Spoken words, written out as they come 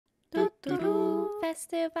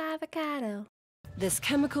Festive avocado. This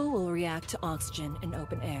chemical will react to oxygen in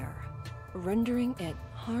open air, rendering it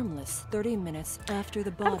harmless 30 minutes after the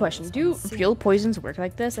I have bottle a question. is Do unsealed. real poisons work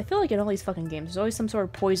like this? I feel like in all these fucking games, there's always some sort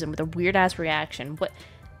of poison with a weird ass reaction. What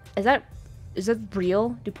is that? Is that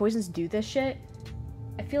real? Do poisons do this shit?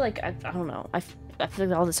 I feel like I don't know. I feel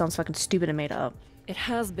like all this sounds fucking stupid and made up. It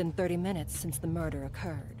has been 30 minutes since the murder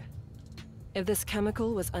occurred. If this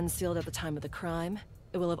chemical was unsealed at the time of the crime,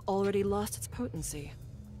 it will have already lost its potency.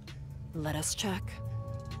 Let us check.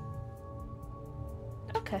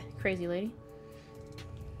 Okay, crazy lady.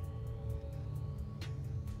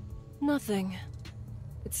 Nothing.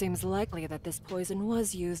 It seems likely that this poison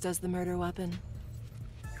was used as the murder weapon.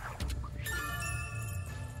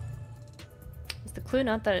 Is the clue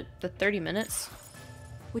not that the 30 minutes?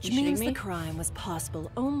 Which You shitting means me? the crime was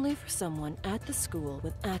possible only for someone at the school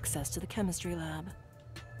with access to the chemistry lab.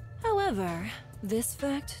 However, this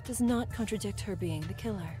fact does not contradict her being the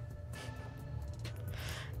killer.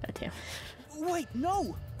 Goddamn. Wait,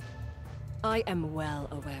 no! I am well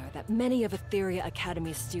aware that many of Etheria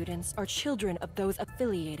Academy's students are children of those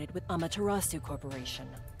affiliated with Amaterasu Corporation.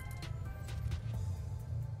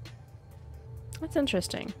 That's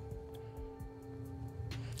interesting.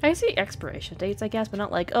 I see expiration dates, I guess, but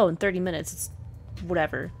not like, oh, in 30 minutes, it's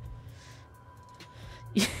whatever.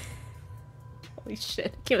 Holy shit,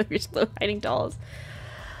 I can't believe you're still hiding dolls.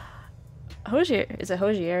 Hozier, is it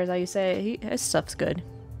Hozier, is how you say it? His stuff's good.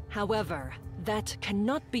 However, that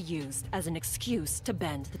cannot be used as an excuse to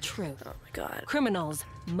bend the truth. Oh my god. Criminals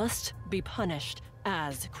must be punished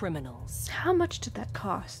as criminals. How much did that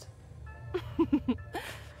cost?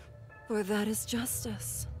 For that is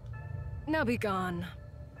justice. Now be gone.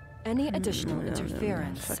 Any additional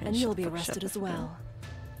interference, fucking and you'll shut the be fuck arrested up, as well.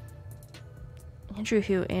 Andrew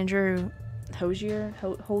who? Andrew Hozier? I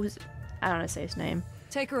don't know how to say his name.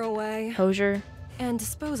 Take her away Hozier? and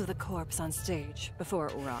dispose of the corpse on stage before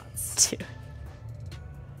it rots.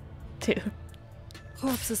 Dude.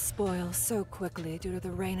 Corpses spoil so quickly due to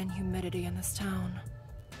the rain and humidity in this town.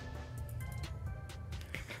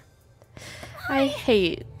 I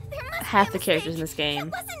hate There must half be the a characters in mistake. this game.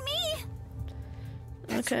 It wasn't me.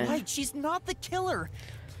 That's Okay. right, she's not the killer.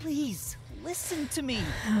 Please, listen to me.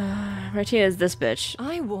 Martina is this bitch.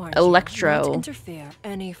 I warned Electro. you not to interfere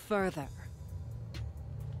any further.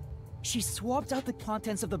 She swapped out the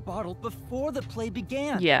contents of the bottle before the play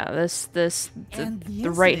began. Yeah, And the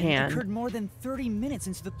right incident hand. occurred more than 30 minutes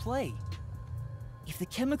into the play. If the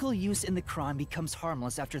chemical used in the crime becomes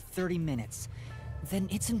harmless after 30 minutes, then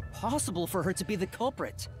it's impossible for her to be the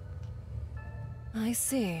culprit. I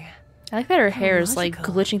see. I like that her How hair is like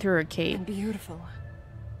logical glitching through her cape. And beautiful.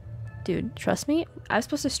 Dude, trust me, I was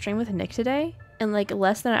supposed to stream with Nick today, and like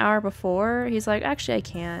less than an hour before, he's like, actually, I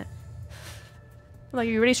can't. I'm like,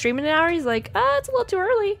 are you ready streaming in an hour? He's like, it's a little too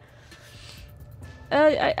early.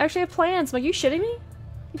 I actually have plans. I'm like, you shitting me?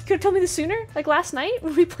 You could have told me this sooner? Like last night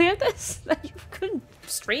when we planned this? That you couldn't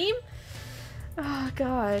stream? Oh,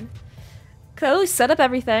 God. Cause I always set up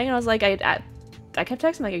everything, and I was like, I kept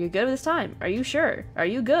texting, like, are you good with this time? Are you sure? Are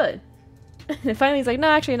you good? And finally he's like, no,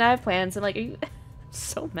 actually, no, I have plans. I'm like, are you...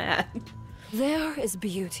 so mad. There is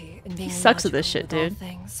beauty in being sucks at this logical shit, with all dude.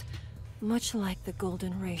 things, much like the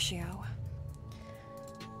golden ratio.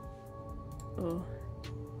 Oh.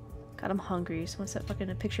 God, I'm hungry. Someone set fucking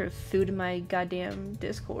a picture of food in my goddamn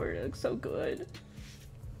Discord. It looks so good.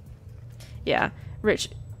 Yeah. Rich,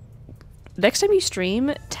 next time you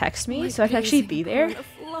stream, text me so I can actually be there. A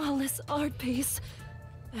flawless art piece.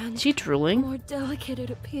 And Is she the drooling? more delicate it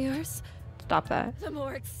appears, Stop that. the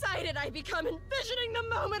more excited I become envisioning the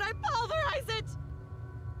moment I pulverize it.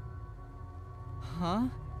 Huh?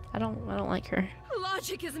 I don't like her.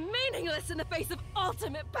 Logic is meaningless in the face of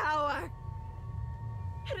ultimate power.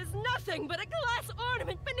 It is nothing but a glass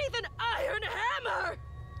ornament beneath an iron hammer.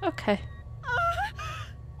 Okay.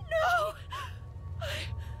 No!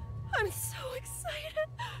 I'm so excited.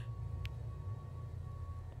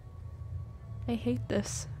 I hate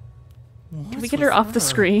this. Can we What's get her with off the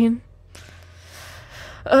screen?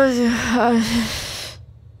 I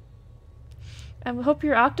hope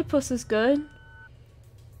your octopus is good.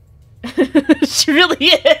 She really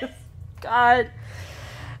is. God.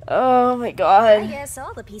 Oh my I god. guess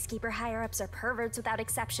all the Peacekeeper higher-ups are perverts without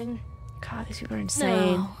exception. God, these people are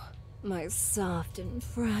insane. No, my soft and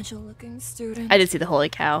fragile-looking student. I did see the holy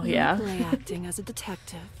cow, Your yeah. play acting as a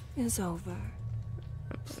detective is over.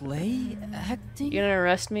 Play acting? You gonna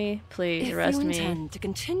arrest me? Please If arrest you me. intend to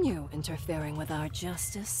continue interfering with our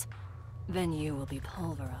justice, then you will be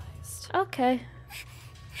pulverized. Okay.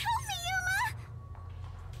 Help me,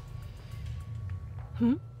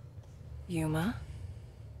 Yuma! Yuma?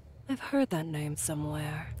 I've heard that name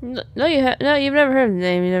somewhere. No, you've never heard of the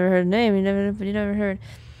name. You never heard the name. You never heard.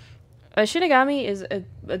 A Shinigami is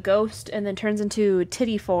a ghost and then turns into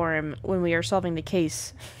titty form when we are solving the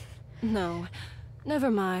case. No, never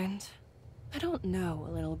mind. I don't know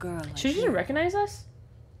a little girl like Should you you. recognize us?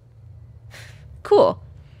 Cool.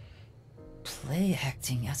 Play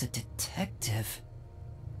acting as a detective.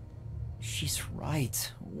 She's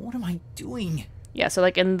right. What am I doing? Yeah, so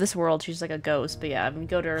like in this world, she's like a ghost, but yeah, we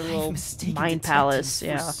go to her little I've mistaken mind detectives palace.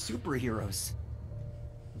 Yeah. for superheroes.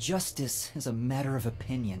 Justice is a matter of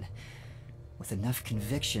opinion. With enough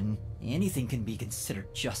conviction, anything can be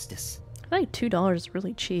considered justice. I feel like $2 is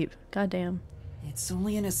really cheap. Goddamn. It's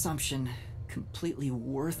only an assumption. Completely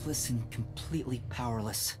worthless and completely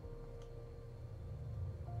powerless.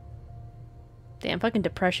 Damn, fucking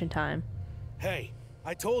depression time. Hey,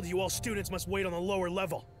 I told you all students must wait on the lower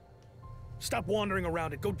level. Stop wandering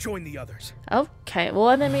around and go join the others. Okay, well,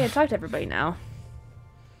 let me talk to everybody now.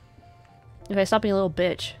 If I stop being a little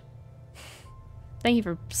bitch. Thank you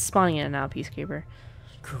for spawning in and out, Peacekeeper.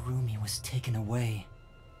 Kurumi was taken away.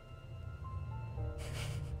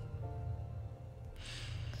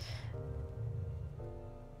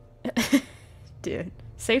 Dude,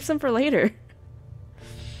 save some for later.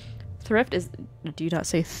 Thrift is... Do you not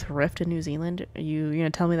say thrift in New Zealand? Are you gonna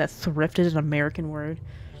tell me that thrift is an American word?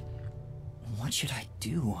 What should I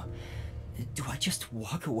do? Do I just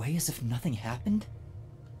walk away as if nothing happened?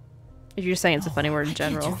 If you're saying it's a funny word in I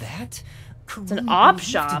can't general. do that. It's an Kurumi op believed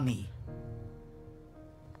in shop. me.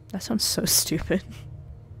 That sounds so stupid.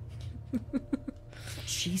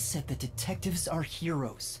 She said that detectives are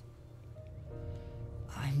heroes.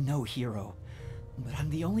 I'm no hero, but I'm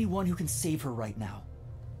the only one who can save her right now.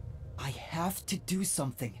 I have to do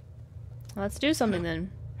something. Let's do something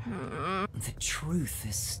then. The truth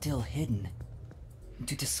is still hidden.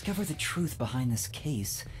 To discover the truth behind this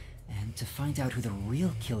case, and to find out who the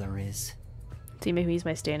real killer is. So you make me use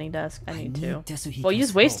my standing desk. I need to. Tetsuhiko's Well,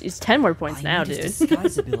 use waste. help. Use 10 more points now, I need dude. his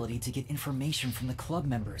disguise ability to get information from the club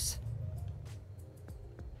members.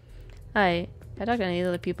 Hi. Can I talk to any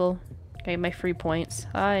other people? Can I get my free points?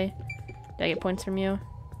 Hi. Did I get points from you?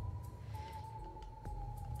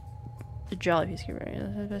 The jolly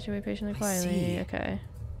peacekeeper. That's best way patiently, I quietly. see. Okay.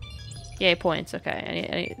 Yay, points.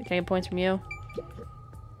 Okay. Can I get points from you?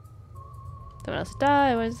 Someone else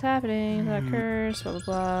died. What is happening? That curse. Blah blah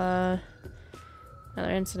blah.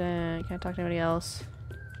 Another incident. Can't talk to anybody else.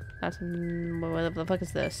 That's what the fuck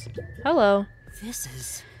is this? Hello. This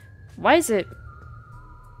is... Why is it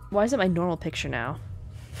my normal picture now?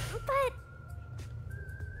 But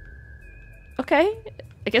Okay.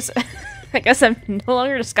 I guess I'm no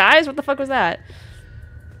longer disguised. What the fuck was that?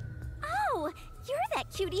 oh, you're that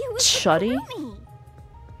cutie who was Chuddy? with Kurumi.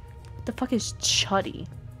 What the fuck is chuddy?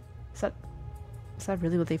 Is that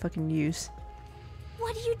really what they fucking use?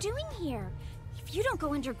 What are you doing here? If you don't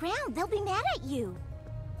go underground, they'll be mad at you.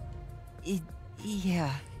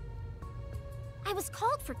 Yeah. I was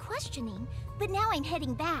called for questioning, but now I'm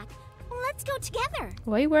heading back. Let's go together.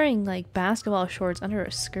 Why are you wearing like basketball shorts under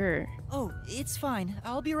a skirt? Oh, it's fine.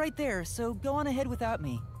 I'll be right there, so go on ahead without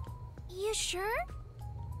me. You sure?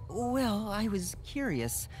 Well, I was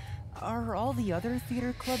curious. Are all the other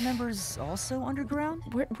theater club members also underground?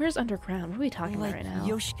 Where's underground? What are we talking Like about right now?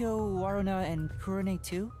 Yoshiko, Waruna, and Kurone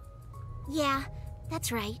too? Yeah,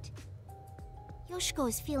 that's right. Yoshiko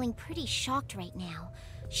is feeling pretty shocked right now.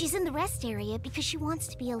 She's in the rest area because she wants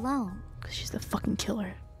to be alone. Because she's the fucking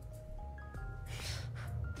killer.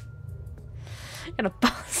 And a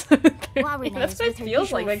boss. Waruna That's is what it with her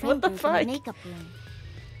feels usual like. What friend the group in fuck? the makeup room.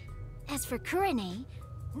 As for Kurone,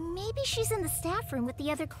 maybe she's in the staff room with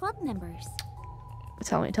the other club members.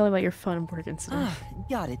 Tell me about your fun work incident. Ah,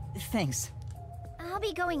 got it. Thanks. I'll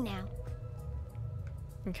be going now.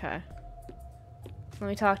 Okay. Let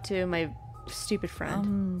me talk to my stupid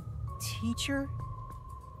friend. Teacher?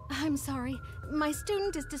 I'm sorry. My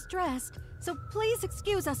student is distressed, so please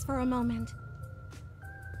excuse us for a moment.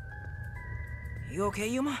 You okay,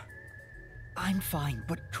 Yuma? I'm fine,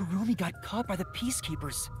 but Kurumi got caught by the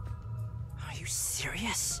peacekeepers. Are you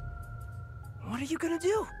serious? What are you gonna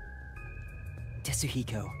do?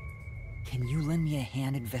 Tetsuhiko, can you lend me a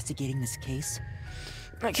hand investigating this case?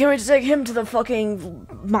 I can't wait to take him to the fucking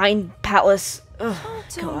mind palace. Ugh, Don't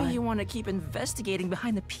tell God. me you want to keep investigating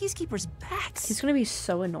behind the peacekeepers' backs. He's gonna be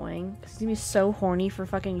so annoying. He's gonna be so horny for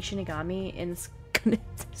fucking Shinigami, and it's gonna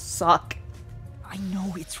suck. I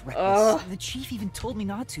know it's reckless. Ugh. The chief even told me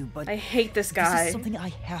not to, but I hate this this guy. is something I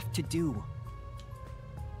have to do.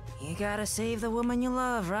 You gotta save the woman you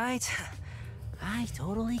love, right? I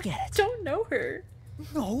totally get it. Don't know her.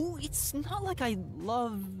 No, it's not like I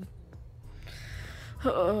love...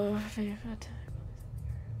 Find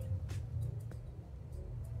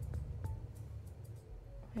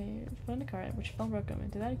a card which fell broken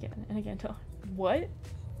into that again and again. What?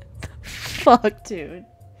 Fuck, dude.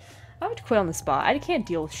 I would quit on the spot. I can't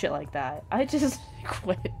deal with shit like that. I just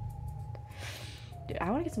quit. Dude, I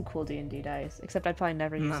want to get some cool D&D dice. Except I'd probably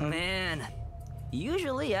never use them. Man,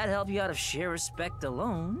 usually I'd help you out of sheer respect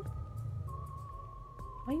alone.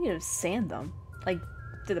 Why do you need to sand them? Like,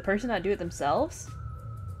 did the person not do it themselves?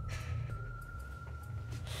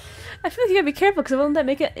 I feel like you gotta be careful, because won't that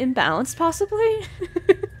make it imbalanced, possibly?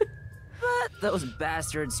 But those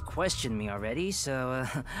bastards questioned me already, so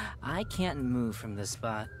I can't move from this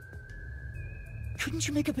spot. Couldn't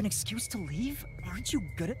you make up an excuse to leave? Aren't you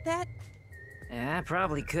good at that? Yeah, I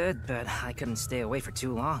probably could, but I couldn't stay away for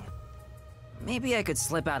too long. Maybe I could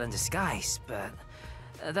slip out in disguise, but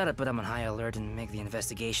that'd put them on high alert and make the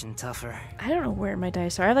investigation tougher. I don't know where my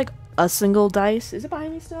dice are. I have like a single dice. Is it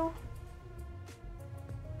behind me still?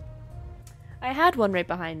 I had one right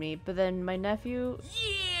behind me, but then my nephew...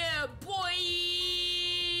 Yeah, boy!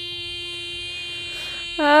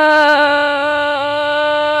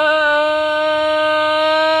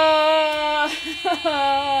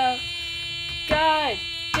 God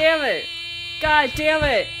damn it! God damn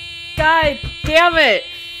it! God damn it!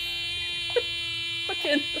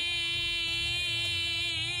 Fucking...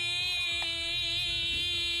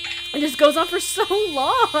 It just goes on for so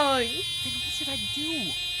long! Then what should I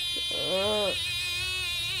do?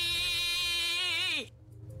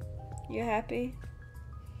 You happy?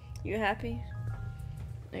 You happy?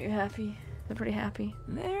 Are you happy? I'm pretty happy.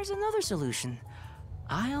 There's another solution.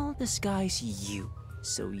 I'll disguise you,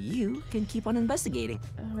 so you can keep on investigating.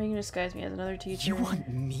 Oh, are you gonna disguise me as another teacher? You want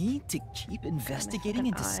me to keep investigating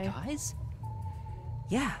in disguise?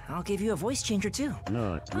 Yeah, I'll give you a voice changer too.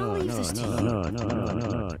 I'll leave this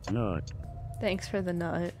to you. Thanks for the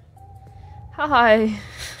nut. Hi.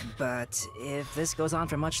 But if this goes on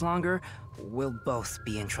for much longer, we'll both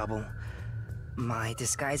be in trouble. My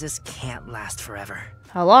disguises can't last forever.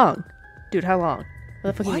 How long? Dude, how long?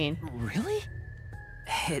 What the fuck do you mean? Really?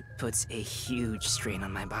 It puts a huge strain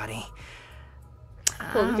on my body.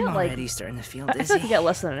 Well, we I'm got, already starting to feel I dizzy. feel like we got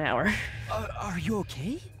less than an hour. Are you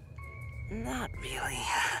okay? Not really.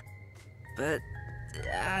 But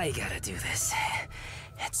I gotta do this.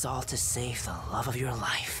 It's all to save the love of your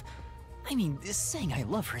life. I mean, saying I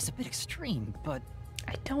love her is a bit extreme, but...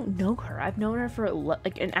 I don't know her. I've known her for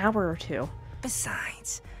like an hour or two.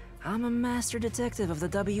 Besides, I'm a master detective of the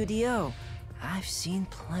WDO. I've seen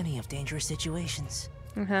plenty of dangerous situations.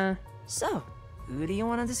 Uh-huh. So, who do you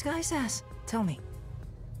want to disguise as? Tell me.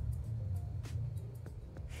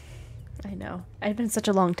 I know. It's been such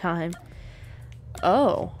a long time.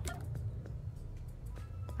 Oh.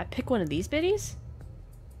 I pick one of these biddies?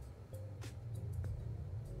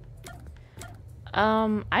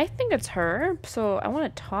 I think it's her, so I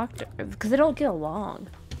want to talk to her, because they don't get along.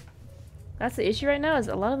 That's the issue right now, is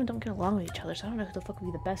a lot of them don't get along with each other, so I don't know who the fuck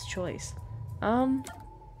would be the best choice. I'll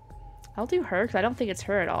do her, because I don't think it's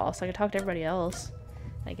her at all, so I can talk to everybody else,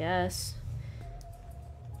 I guess.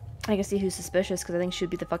 I can see who's suspicious, because I think she'd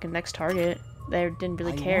be the fucking next target. They didn't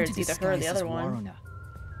really care, it's either her or the other one.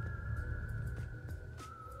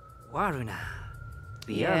 Waruna,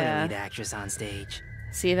 the other lead actress on stage.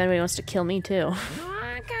 See if anybody wants to kill me, too.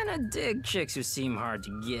 I kinda dig chicks who seem hard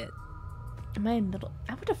to get. Am I in middle?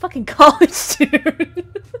 I went to fucking college,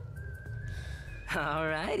 dude.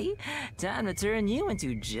 Alrighty, time to turn you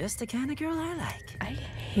into just the kind of girl I like. I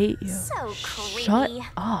hate you. So creepy. Shut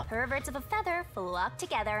up. Perverts of a feather flock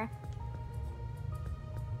together.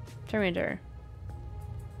 Turn me into her.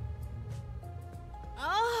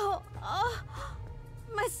 Oh,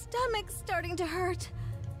 my stomach's starting to hurt.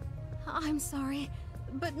 I'm sorry,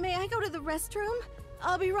 but may I go to the restroom?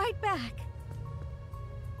 I'll be right back.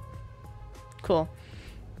 Cool.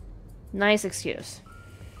 Nice excuse.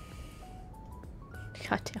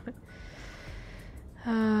 God damn it.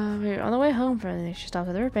 We were on the way home from the she stopped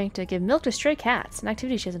at the riverbank to give milk to stray cats, an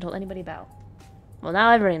activity she hasn't told anybody about. Well,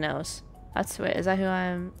 now everybody knows. That's wait, is that who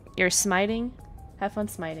I'm? You're smiting? Have fun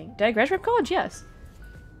smiting. Did I graduate from college? Yes.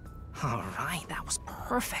 Alright, that was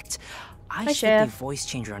perfect. I Hi, slipped Chef. a voice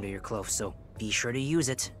changer under your clothes, so be sure to use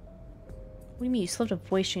it. What do you mean you slipped a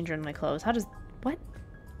voice changer in my clothes? How does... What?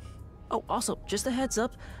 Oh, also, just a heads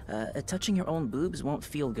up, touching your own boobs won't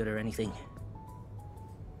feel good or anything.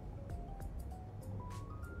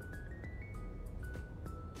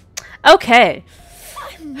 Okay.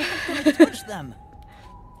 I'm not gonna touch them.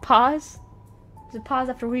 Pause. Is it pause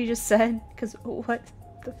after what you just said? Because what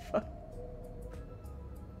the fuck?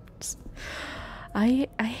 I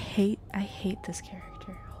hate this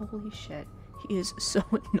character. Holy shit. He is so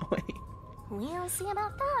annoying. We'll see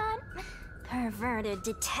about that. Perverted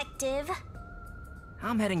detective.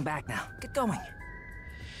 I'm heading back now. Get going.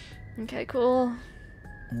 Okay, cool.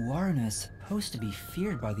 Warren is supposed to be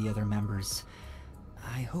feared by the other members.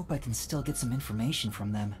 I hope I can still get some information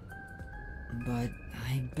from them. But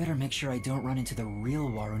I better make sure I don't run into the real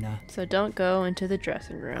Waruna. So don't go into the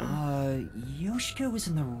dressing room. Yoshiko is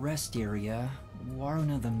in the rest area,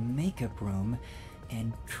 Waruna the makeup room,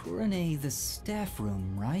 and Kurane the staff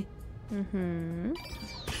room, right? Mm-hmm.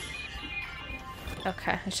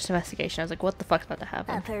 Okay, it's just investigation. I was like, what the fuck's about to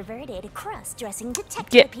happen? A perverted cross-dressing detective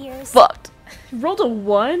Get appears. fucked. Rolled a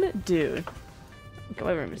 1? Dude. Okay,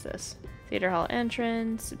 what room is this? Theater hall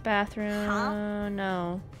entrance, bathroom. Huh?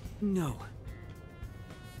 No. No.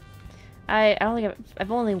 I don't think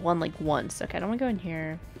I've only won like once. Okay, I don't want to go in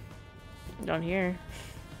here. Go in here.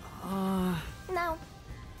 No. Oh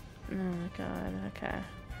my god, okay.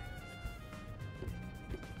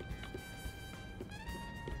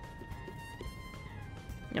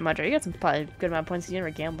 Yeah, Madre, you got some probably good amount of points. You never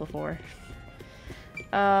gambled before.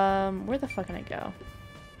 Where the fuck can I go?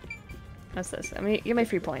 What's this? I mean, give me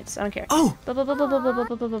 3 points. I don't care. Oh! Blah, blah, blah, blah, blah, blah, blah,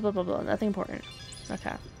 blah, blah, blah, blah, blah. Nothing important.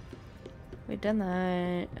 Okay. We've done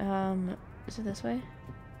that. Is it this way?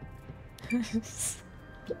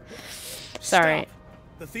 Sorry. Stop.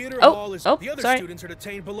 The theater Oh, hall is oh, the other sorry. students are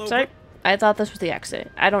detained below. Sorry. I thought this was the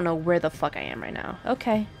exit. I don't know where the fuck I am right now.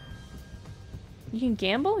 Okay. You can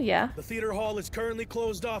gamble? Yeah. The theater hall is currently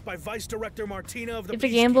closed off by Vice Director Martina of the You have to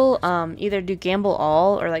gamble, Peacekeepers. either do gamble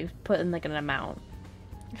all or like put in like an amount.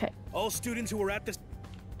 Okay. All students who were at this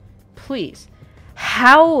Please.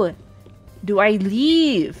 How do I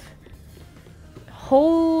leave?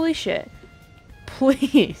 Holy shit.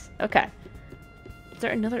 Please. Okay. Is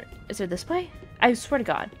there another... Is there this way? I swear to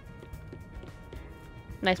God.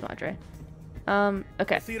 Nice, Madre.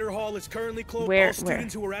 Okay. The theater hall is currently closed. Where- All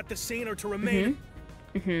students who were at the scene are to remain.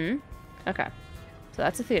 Mm-hmm. Okay. So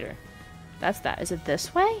that's a theater. That's that. Is it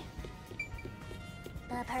this way?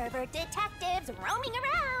 The pervert detectives roaming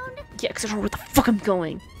around. Yeah, because I don't know where the fuck I'm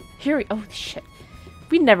going. Here we... Oh, shit.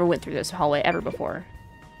 We never went through this hallway ever before.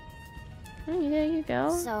 Oh, there you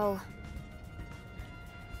go. So,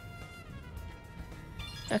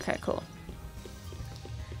 Okay, cool.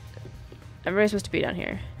 Everybody's supposed to be down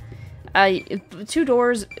here. 2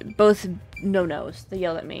 doors, both no-nos. They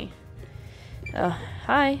yelled at me.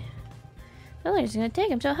 Hi. Oh, it's gonna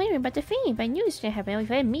take. I'm so hungry, I'm about to faint. I knew this was gonna happen.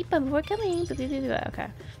 If I had meatball before coming. Okay.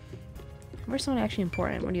 Where's someone actually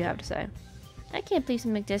important? What do you have to say? I can't believe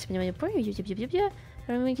something like this.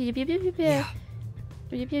 Yeah.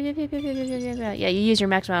 Yeah, you use your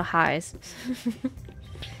maximum amount of highs.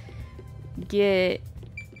 Get...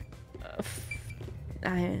 I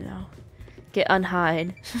don't know. Get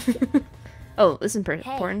unhide. Oh, this is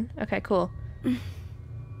important. Okay, cool.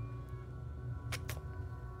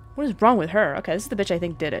 What is wrong with her? Okay, this is the bitch I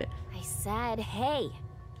think did it. I said, hey.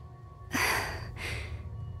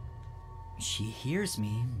 She hears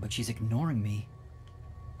me, but she's ignoring me.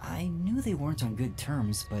 I knew they weren't on good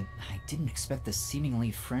terms, but I didn't expect the seemingly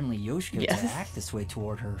friendly Yoshiko Yes. to act this way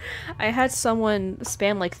toward her. I had someone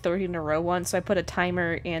spam like 30 in a row once, so I put a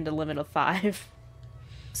timer and a limit of 5.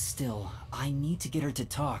 Still, I need to get her to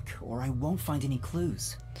talk, or I won't find any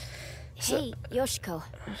clues. Hey, Yoshiko.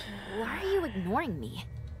 Why are you ignoring me?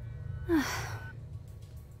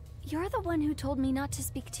 You're the one who told me not to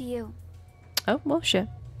speak to you. Oh, well, shit.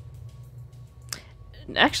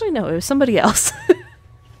 Actually, no, it was somebody else.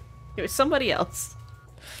 It was somebody else.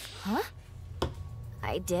 Huh?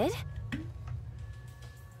 I did?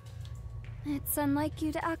 It's unlike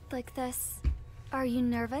you to act like this. Are you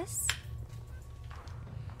nervous?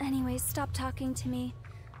 Anyways, stop talking to me.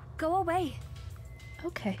 Go away.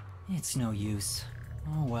 Okay. It's no use.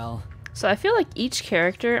 Oh well. So I feel like each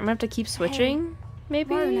character, I'm gonna have to keep switching,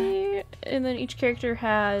 maybe? Marna. And then each character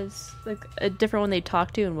has, like, a different one they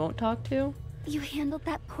talk to and won't talk to. You handled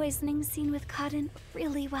that poisoning scene with Cotton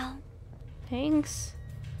really well. Thanks.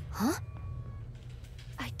 Huh?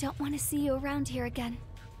 I don't want to see you around here again.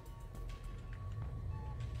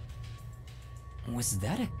 Was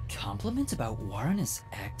that a compliment about Warren's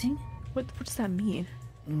acting? What does that mean?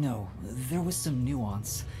 No, there was some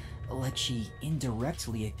nuance. Like she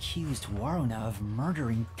indirectly accused Waruna of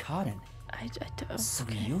murdering Cotton. I don't... So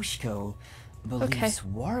Okay. Yoshiko believes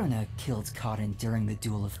Waruna killed Cotton during the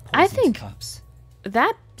duel of I poisoned think- cups.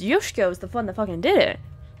 That Yoshiko is the one that fucking did it.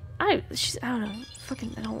 I don't know.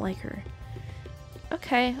 Fucking, I don't like her.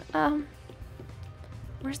 Okay,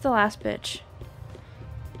 where's the last bitch?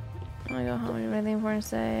 I'm gonna go home and anything important to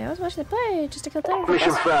say. I was watching the play just to kill time.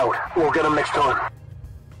 Mission failed. We'll get them next time.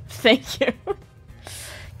 Thank you.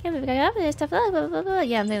 Can't believe I got this stuff. Blah, blah, blah, blah.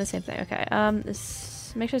 Yeah, I'm saying the same thing. Okay.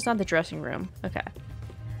 Make sure it's not the dressing room. Okay.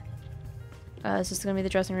 Is this gonna be the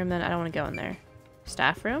dressing room then? I don't want to go in there.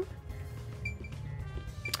 Staff room?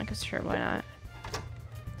 I guess sure, why not?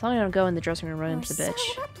 As long as I don't go in the dressing room, run into the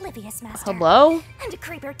bitch. So oblivious, Master. Hello? And a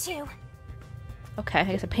creeper too. Okay, I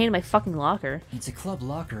guess I painted my fucking locker. It's a club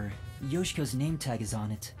locker. Yoshiko's name tag is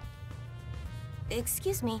on it.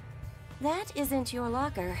 Excuse me. That isn't your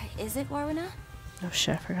locker, is it, Waruna? Oh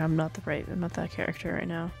shit, I forgot I'm not that character right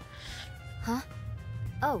now. Huh?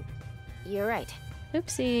 Oh, you're right.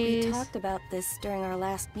 Oopsies. We talked about this during our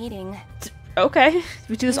last meeting. Okay,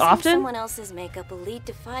 we do this Using often? Someone else's makeup will lead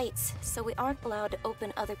to fights, so we aren't allowed to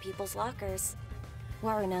open other people's lockers.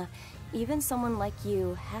 Waruna, even someone like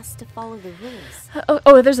you has to follow the rules.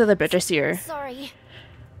 Oh, there's the other bitch. I see her. Sorry.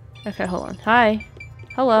 Okay, hold on. Hi.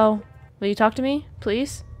 Hello. Will you talk to me,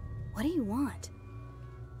 please? What do you want?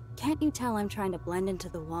 Can't you tell I'm trying to blend into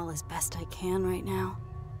the wall as best I can right now?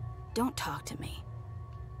 Don't talk to me.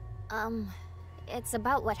 It's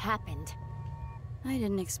about what happened. I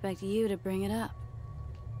didn't expect you to bring it up.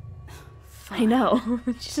 I know.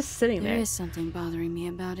 She's just sitting There there. is something bothering me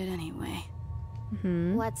about it anyway.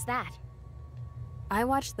 What's that? I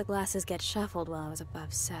watched the glasses get shuffled while I was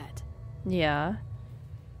above set. Yeah.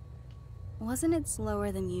 Wasn't it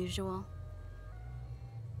slower than usual?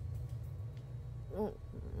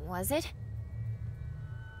 Was it?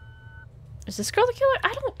 Is this girl the killer?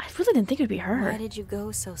 I really didn't think it'd be her. Why did you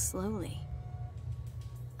go so slowly?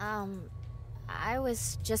 I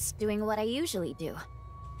was just doing what I usually do.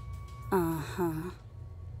 Uh-huh.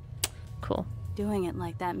 Cool. Doing it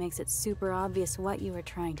like that makes it super obvious what you were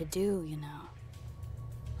trying to do, you know.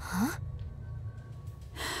 Huh?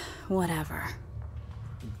 Whatever.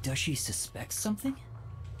 Does she suspect something?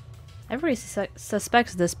 Everybody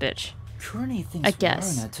suspects this bitch. Kurne thinks I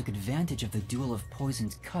guess. Waruna took advantage of the duel of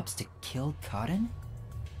poisoned cups to kill Kaden?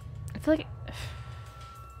 I feel like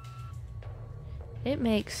it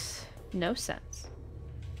makes no sense.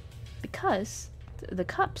 Because the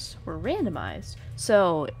cups were randomized.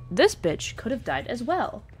 So this bitch could have died as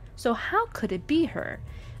well. So how could it be her?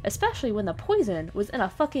 Especially when the poison was in a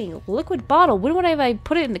fucking liquid bottle. When would I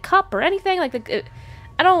put it in the cup or anything? Like,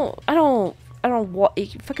 I don't,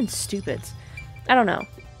 fucking stupids. I don't know.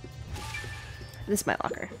 This is my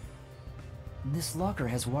locker. This locker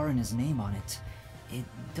has Waruna's name on it. It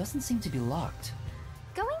doesn't seem to be locked.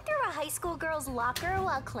 Going through a high school girl's locker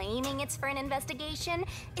while claiming it's for an investigation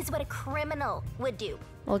is what a criminal would do.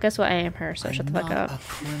 Well, guess what? I am her, so shut the fuck I'm up. not a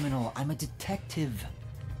criminal. I'm a detective.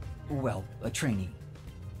 Well, a trainee.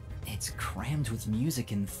 It's crammed with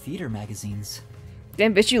music and theater magazines.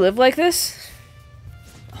 Damn, bitch, you live like this?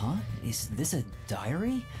 Huh? Is this a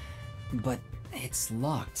diary? But it's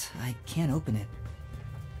locked. I can't open it.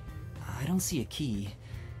 I don't see a key.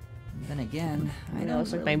 Then again, I It don't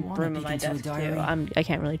looks like really my want broom to on peek my into a desk diary. too. I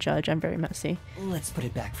can't really judge. I'm very messy. Let's put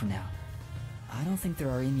it back for now. I don't think there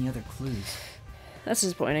are any other clues. That's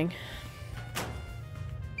disappointing.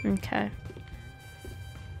 Okay.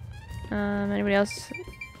 Anybody else?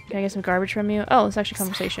 Can I get some garbage from you? Oh, it's actually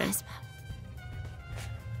conversation. What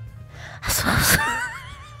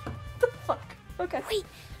the fuck? Okay. Wait,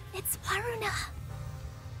 it's Waruna.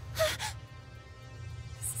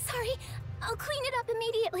 Sorry, I'll clean it up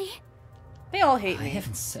immediately. They all hate I me.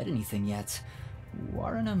 haven't said anything yet.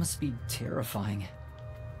 Waruna must be terrifying.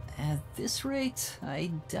 At this rate,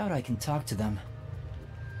 I doubt I can talk to them.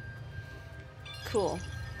 Cool.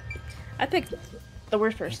 I picked the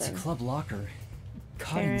worst It's person. a club locker.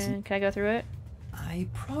 Kaden's... Karen, can I go through it? I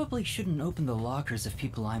probably shouldn't open the lockers of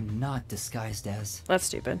people I'm not disguised as. That's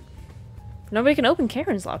stupid. Nobody can open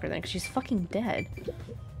Karen's locker then, because she's fucking dead.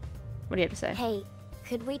 What do you have to say? Hey,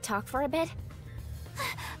 could we talk for a bit?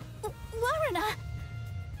 Waruna!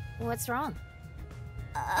 What's wrong?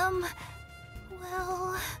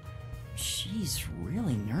 Well... She's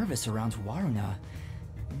really nervous around Waruna.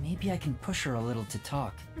 Maybe I can push her a little to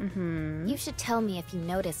talk. You should tell me if you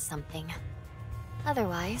notice something.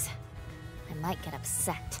 Otherwise, I might get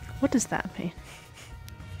upset. What does that mean?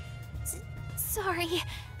 Sorry.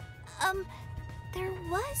 There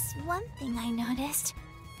was one thing I noticed.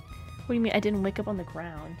 What do you mean I didn't wake up on the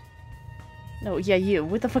ground? No, yeah, you.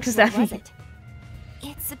 What the fuck does What that mean? was it?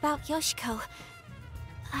 It's about Yoshiko.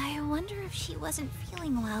 I wonder if she wasn't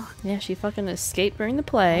feeling well. Yeah, she fucking escaped during the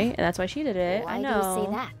play, and that's why she did it. Why I do know. you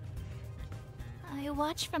say that? I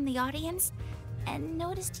watched from the audience and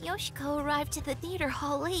noticed Yoshiko arrived to the theater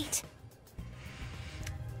hall late.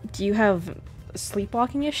 Do you have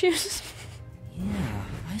sleepwalking issues? Yeah,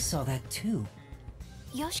 I saw that too.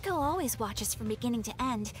 Yoshiko always watches from beginning to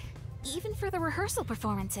end, even for the rehearsal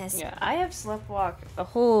performances. Yeah, I have sleptwalked a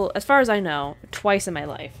whole, as far as I know, twice in my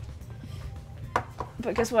life.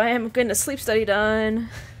 But guess what? I am getting a sleep study done.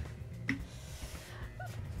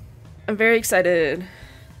 I'm very excited.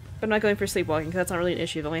 But I'm not going for sleepwalking because that's not really an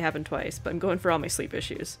issue. It only happened twice. But I'm going for all my sleep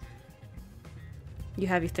issues. You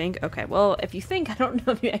think? Okay, well, if you think, I don't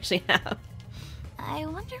know if you actually have. I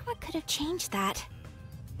wonder what could have changed that.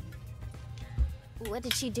 What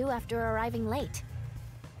did she do after arriving late?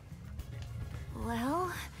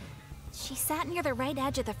 Well, she sat near the right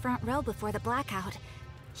edge of the front row before the blackout.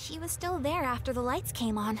 She was still there after the lights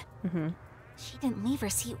came on. She didn't leave her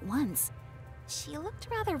seat once. She looked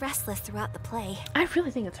rather restless throughout the play. I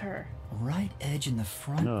really think it's her. Right edge in the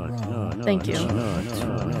front row. Thank you.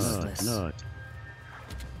 Restless.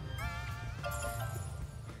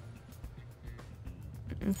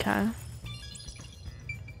 Okay.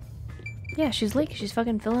 Yeah, she's late. She's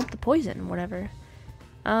fucking filling up the poison, whatever.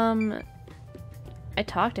 I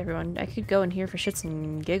talked to everyone. I could go in here for shits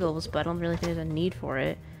and giggles, but I don't really think there's a need for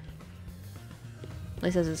it. At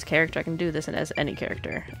least as this character, I can do this as any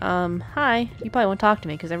character. Hi. You probably won't talk to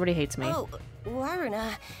me because everybody hates me. Oh,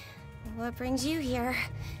 Waruna, what brings you here?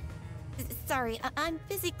 Sorry, I'm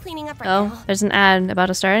busy cleaning up right now. Oh, there's an ad about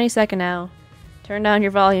to start any second now. Turn down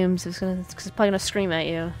your volumes. It's probably gonna scream at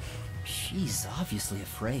you. She's obviously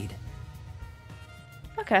afraid.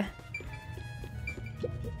 Okay.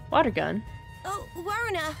 Water gun. Oh,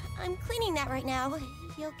 Waruna, I'm cleaning that right now.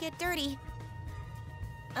 You'll get dirty.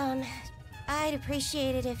 I'd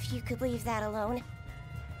appreciate it if you could leave that alone.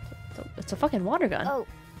 It's a fucking water gun. Oh,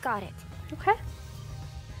 got it. Okay.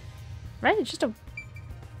 Right, it's just a...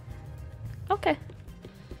 Okay.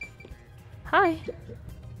 Hi.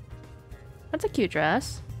 That's a cute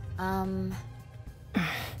dress.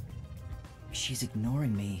 She's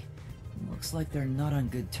ignoring me. Looks like they're not on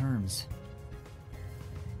good terms.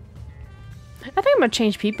 I think I'm gonna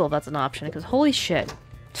change people if that's an option, because holy shit.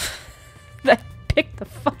 I picked the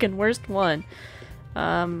fucking worst one.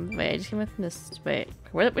 Wait, I just came from this... Wait,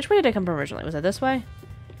 which way did I come from originally? Was it this way?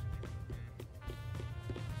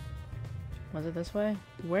 Was it this way?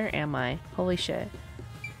 Where am I? Holy shit.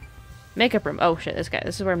 Makeup room. Oh shit, this guy.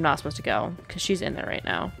 This is where I'm not supposed to go, because she's in there right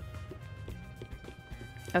now.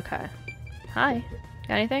 Okay. Hi.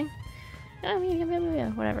 Got anything? Yeah,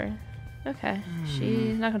 whatever. Okay.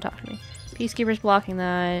 She's not gonna talk to me. Peacekeeper's blocking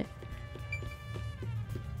that.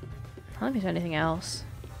 I don't think there's anything else.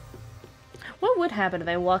 What would happen if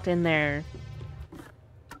I walked in there?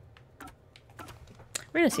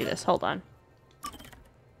 We're gonna see this. Hold on.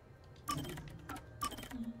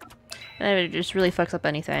 And if it just really fucks up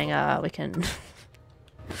anything, we can...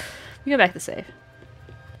 we go back to save.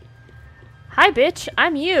 Hi, bitch!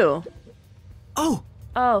 I'm you! Oh!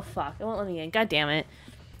 Oh, fuck. It won't let me in. God damn it.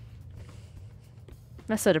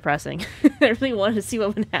 That's so depressing. I really wanted to see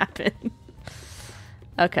what would happen.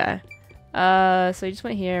 Okay. So we just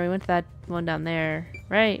went here. We went to that one down there.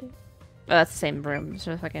 Right? Oh, that's the same room.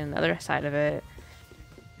 So fucking the other side of it.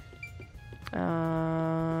 We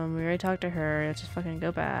already talked to her. Let's just fucking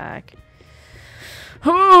go back.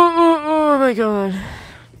 Oh my god.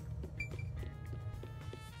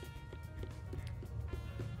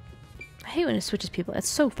 I hate when it switches people. It's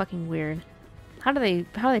so fucking weird. How do they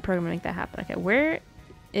program to make that happen? Okay, where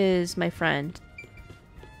is my friend?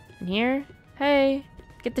 In here? Hey,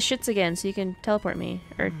 get the shits again so you can teleport me.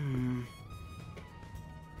 Or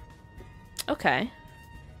okay.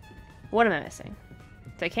 What am I missing?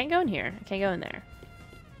 So I can't go in here. I can't go in there.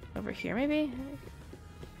 Over here, maybe?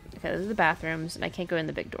 Okay, those are the bathrooms, and I can't go in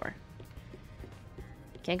the big door.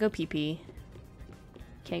 Can't go pee-pee.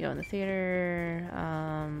 Can't go in the theater.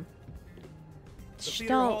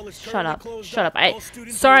 Don't. Shut up. Shut up.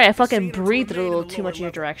 Sorry, I fucking breathed a little too much in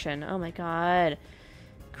your direction. Oh my god.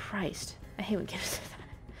 Christ. I hate when kids do that.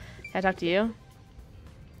 Can I talk to you?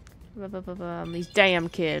 These damn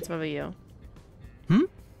kids. What about you?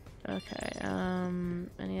 Okay,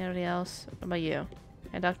 anybody else? What about you?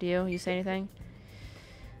 Can I talk to you? You say anything?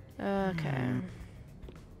 Okay.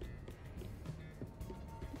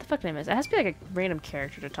 What the fuck name is? It has to be like a random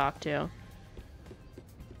character to talk to.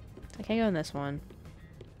 I can't go in this one.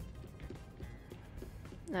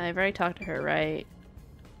 I've already talked to her, right?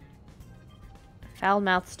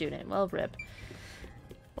 Foul-mouthed student. Well, rip.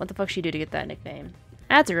 What the fuck she do to get that nickname?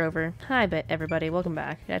 Ads are over. Hi, everybody. Welcome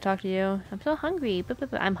back. Did I talk to you? I'm so hungry.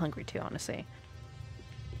 I'm hungry too, honestly.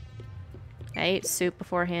 I ate soup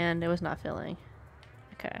beforehand. It was not filling.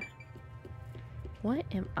 Okay. What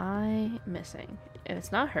am I missing? If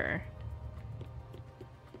it's not her.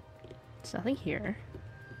 There's nothing here.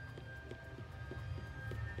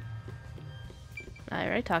 I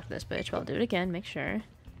already talked to this bitch, but I'll do it again. Make sure.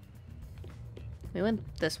 We went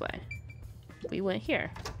this way. We went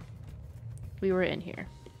here. We were in here.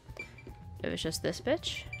 It was just this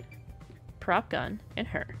bitch, prop gun, and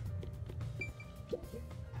her.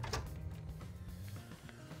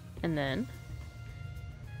 And then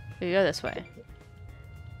we go this way.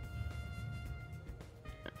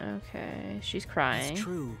 Okay, she's crying. It's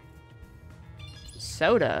true.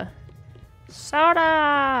 Soda.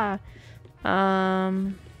 Soda!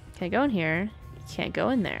 Can't go in here. Can't go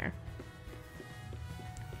in there.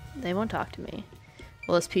 They won't talk to me.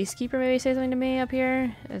 Will this peacekeeper maybe say something to me up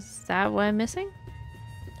here? Is that what I'm missing?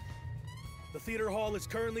 The theater hall is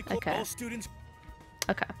currently closed. Okay. All students.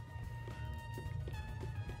 Okay.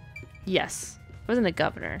 Yes. Wasn't the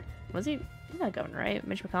governor. Was he? He's not governor, right?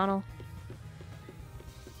 Mitch McConnell.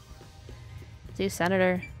 Is he a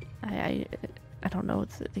senator? I don't know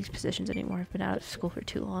these positions anymore. I've been out of school for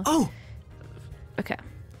too long. Oh! Okay.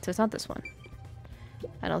 So it's not this one.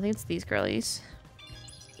 I don't think it's these girlies.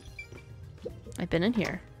 I've been in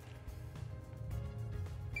here.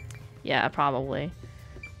 Yeah, probably.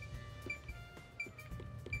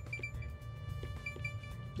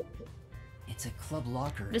 It's a club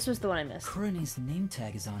locker. This was the one I missed. Kuroni's name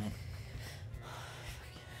tag is on it.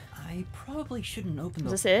 I probably shouldn't open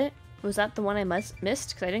Was the... this it? Was that the one I missed?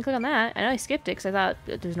 Because I didn't click on that. I know I skipped it because I thought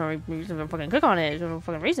there's no reason to fucking click on it. There's no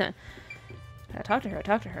fucking reason. I talked to her. I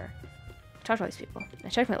talked to her. I talked to all these people. I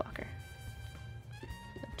checked my locker.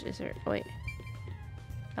 Is there... Oh, wait.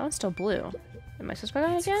 That one's still blue. Am I supposed to click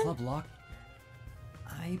on it It's again? club lock.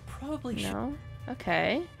 I probably should... No?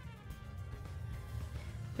 Okay.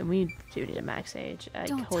 Then we do need a max age.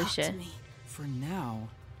 Don't Holy talk shit. to me. For now.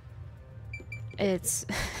 It's...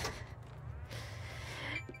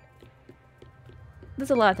 There's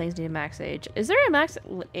a lot of things need a max age. Is there a max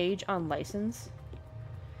age on license?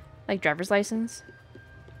 Like driver's license?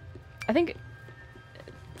 I think...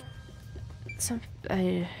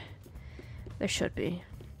 there should be.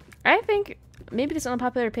 I think, maybe this is an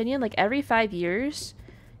unpopular opinion, like every 5 years,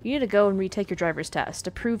 you need to go and retake your driver's test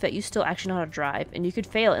to prove that you still actually know how to drive, and you could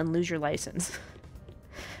fail and lose your license.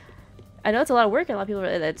 I know it's a lot of work, and a lot of people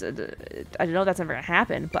I know that's never gonna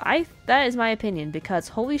happen, but that is my opinion, because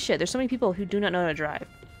holy shit, there's so many people who do not know how to drive.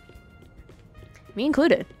 Me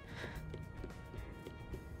included.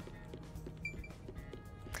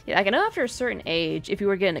 Yeah, like I know after a certain age, if you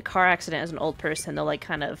were getting in a car accident as an old person, they'll like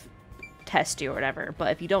kind of test you or whatever,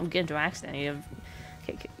 but if you don't get into an accident, you have...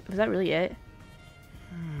 Okay, was that really it?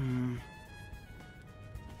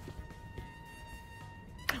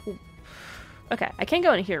 Ooh. Okay, I can't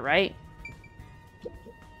go in here, right?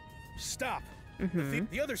 Stop.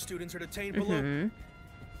 The other students are detained below.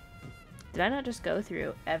 Did I not just go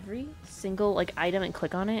through every single like item and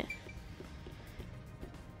click on it?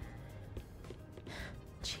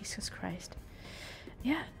 Jesus Christ.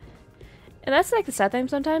 Yeah. And that's like the sad thing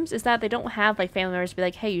sometimes is that they don't have like family members be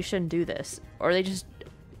like, hey, you shouldn't do this. Or they just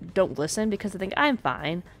don't listen because they think I'm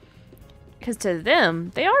fine. Because to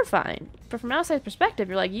them, they are fine. But from an outside perspective,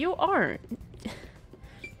 you're like, you aren't.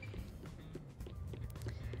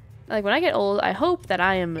 Like when I get old, I hope that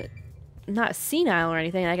I am not senile or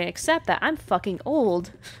anything. And I can accept that I'm fucking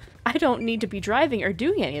old. I don't need to be driving or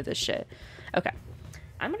doing any of this shit. Okay.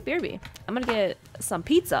 I'm gonna BRB. I'm gonna get some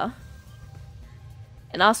pizza.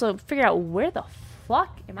 And also figure out where the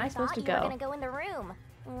fuck am I supposed to go? I thought you were gonna go in the room.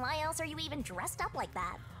 Why else are you even dressed up like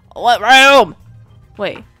that? What room?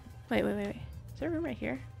 Wait. Is there a room right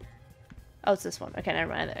here? Oh, it's this one. Okay,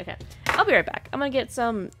 never mind. Okay. I'll be right back. I'm gonna get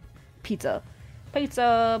some pizza.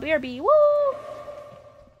 Pizza, BRB, woo!